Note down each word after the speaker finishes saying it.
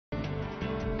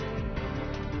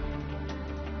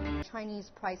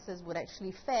Chinese prices would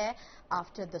actually fare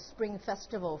after the Spring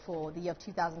Festival for the year of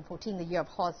 2014, the year of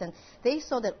horse, and they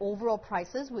saw that overall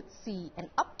prices would see an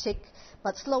uptick,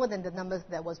 but slower than the numbers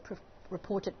that was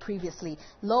reported previously.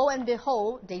 Lo and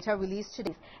behold, data released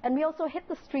today. And we also hit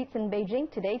the streets in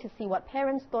Beijing today to see what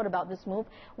parents thought about this move.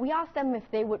 We asked them if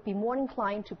they would be more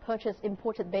inclined to purchase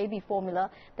imported baby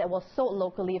formula that was sold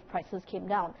locally if prices came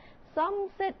down. Some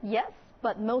said yes,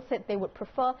 but most said they would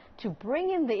prefer to bring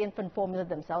in the infant formula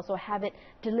themselves or have it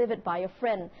delivered by a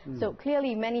friend. So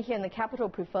clearly many here in the capital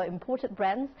prefer imported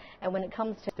brands, and when it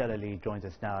comes to... Stella Lee joins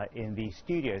us now in the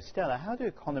studio. Stella, how do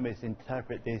economists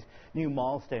interpret this new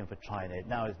milestone for China? It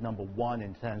now is #1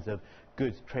 in terms of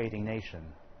goods trading nation.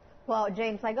 Well,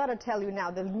 James, I got to tell you now,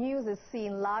 the news is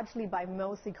seen largely by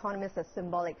most economists as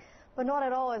symbolic, but not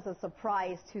at all as a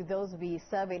surprise to those we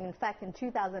surveyed. In fact, in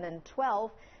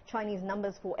 2012, Chinese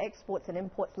numbers for exports and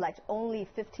imports lagged only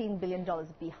 $15 billion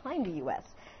behind the U.S.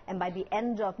 And by the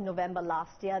end of November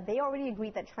last year, they already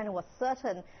agreed that China was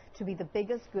certain to be the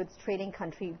biggest goods trading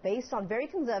country based on very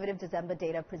conservative December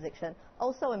data prediction.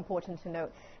 Also important to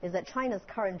note is that China's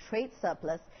current trade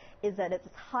surplus is at its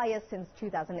highest since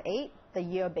 2008, the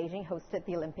year Beijing hosted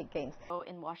the Olympic Games.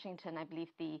 In Washington, I believe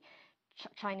the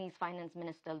Chinese Finance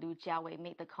Minister Liu Jiawei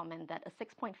made the comment that a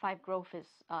 6.5 growth is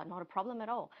not a problem at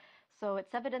all. So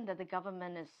it's evident that the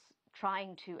government is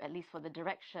trying to, at least for the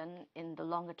direction in the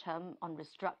longer term, on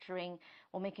restructuring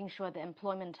or making sure the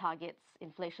employment targets,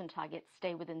 inflation targets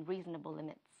stay within reasonable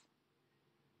limits.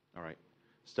 All right.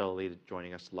 Stella Lee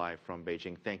joining us live from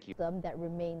Beijing. Thank you. That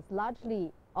remains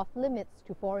largely off limits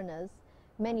to foreigners.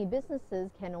 Many businesses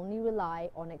can only rely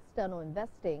on external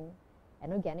investing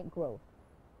and organic growth.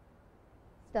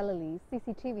 Stella Lee,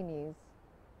 CCTV News,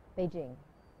 Beijing.